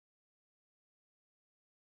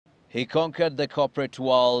He conquered the corporate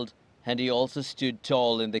world, and he also stood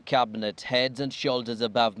tall in the cabinet, heads and shoulders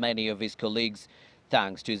above many of his colleagues,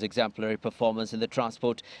 thanks to his exemplary performance in the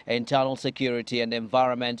transport, internal security and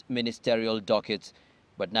environment ministerial dockets.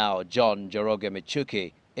 But now John Njoroge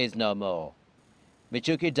Michuki is no more.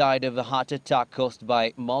 Michuki died of a heart attack caused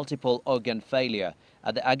by multiple organ failure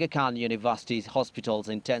at the Aga Khan University Hospital's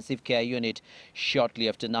intensive care unit shortly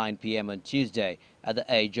after 9 p.m. on Tuesday at the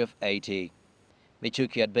age of 80.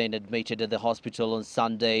 Michuki had been admitted at the hospital on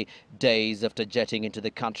Sunday, days after jetting into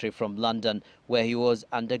the country from London, where he was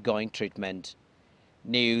undergoing treatment.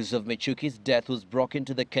 News of Michuki's death was broken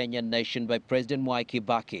to the Kenyan nation by President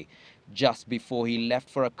Kibaki just before he left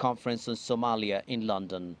for a conference on Somalia in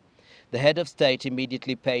London. The head of state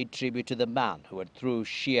immediately paid tribute to the man who had, through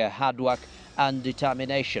sheer hard work and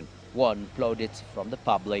determination, won plaudits from the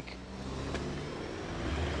public.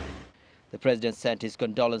 The president sent his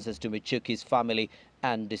condolences to Michuki's family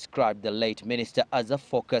and described the late minister as a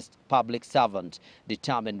focused public servant,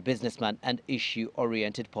 determined businessman and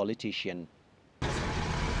issue-oriented politician.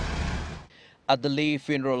 At the Lee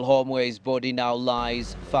Funeral Home, where his body now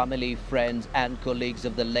lies, family, friends and colleagues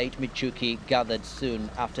of the late Michuki gathered soon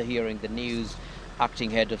after hearing the news. Acting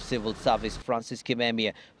head of civil service Francis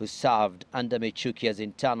Kibaki, who served under Michuki as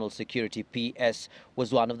internal security PS,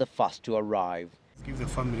 was one of the first to arrive. Give the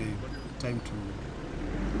family time to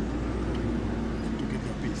get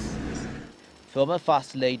their peace. Former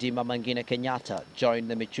First Lady Mama Ngina Kenyatta joined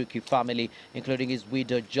the Michuki family, including his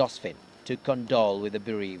widow Josephine, to condole with the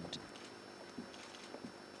bereaved.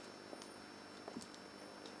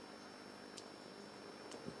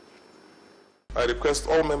 I request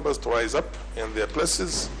all members to rise up in their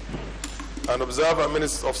places and observe a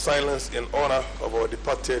minute of silence in honor of our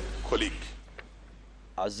departed colleague.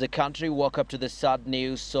 As the country woke up to the sad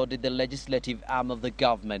news, so did the legislative arm of the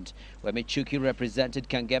government, where Michuki represented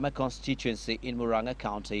Kangema constituency in Murang'a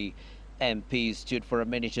County. MPs stood for a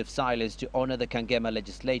minute of silence to honor the Kangema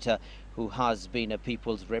legislator, who has been a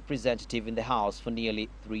people's representative in the House for nearly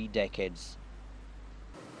 3 decades.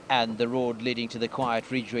 And the road leading to the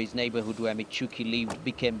quiet Ridgeways neighborhood where Michuki lived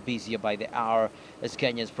became busier by the hour as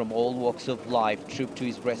Kenyans from all walks of life trooped to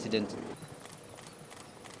his residence.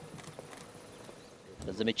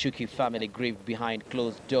 As the Michuki family grieved behind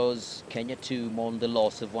closed doors, Kenya too mourned the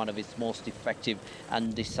loss of one of its most effective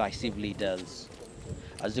and decisive leaders.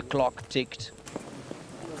 As the clock ticked,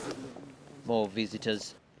 more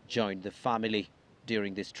visitors joined the family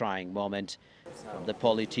during this trying moment, from the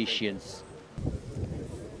politicians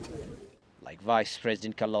like Vice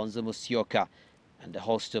President Kalonzo Musyoka and a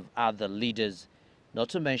host of other leaders, not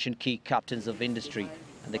to mention key captains of industry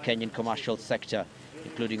and the Kenyan commercial sector,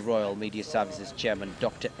 including Royal Media Services Chairman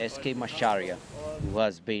Dr. S.K. Macharia, who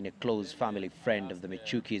has been a close family friend of the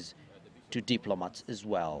Michukis, to diplomats as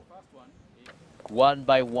well. One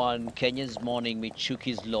by one, Kenyans mourning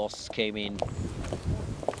Michuki's loss came in.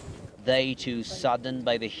 They too saddened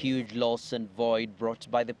by the huge loss and void brought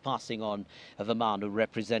by the passing on of a man who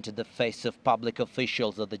represented the face of public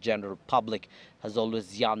officials that the general public has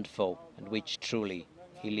always yearned for and which truly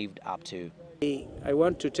he lived up to. I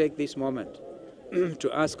want to take this moment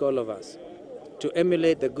to ask all of us to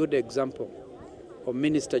emulate the good example of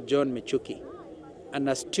Minister John Michuki, an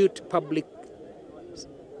astute public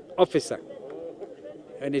officer.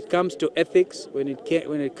 When it comes to ethics, when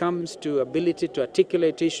it comes to ability to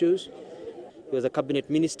articulate issues, he was a cabinet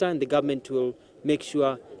minister, and the government will make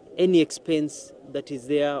sure any expense that is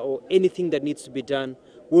there or anything that needs to be done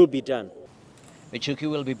will be done. Michuki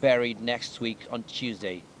will be buried next week on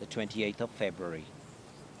Tuesday, the 28th of February.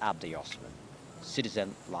 Abdi Osman,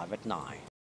 Citizen Live at 9.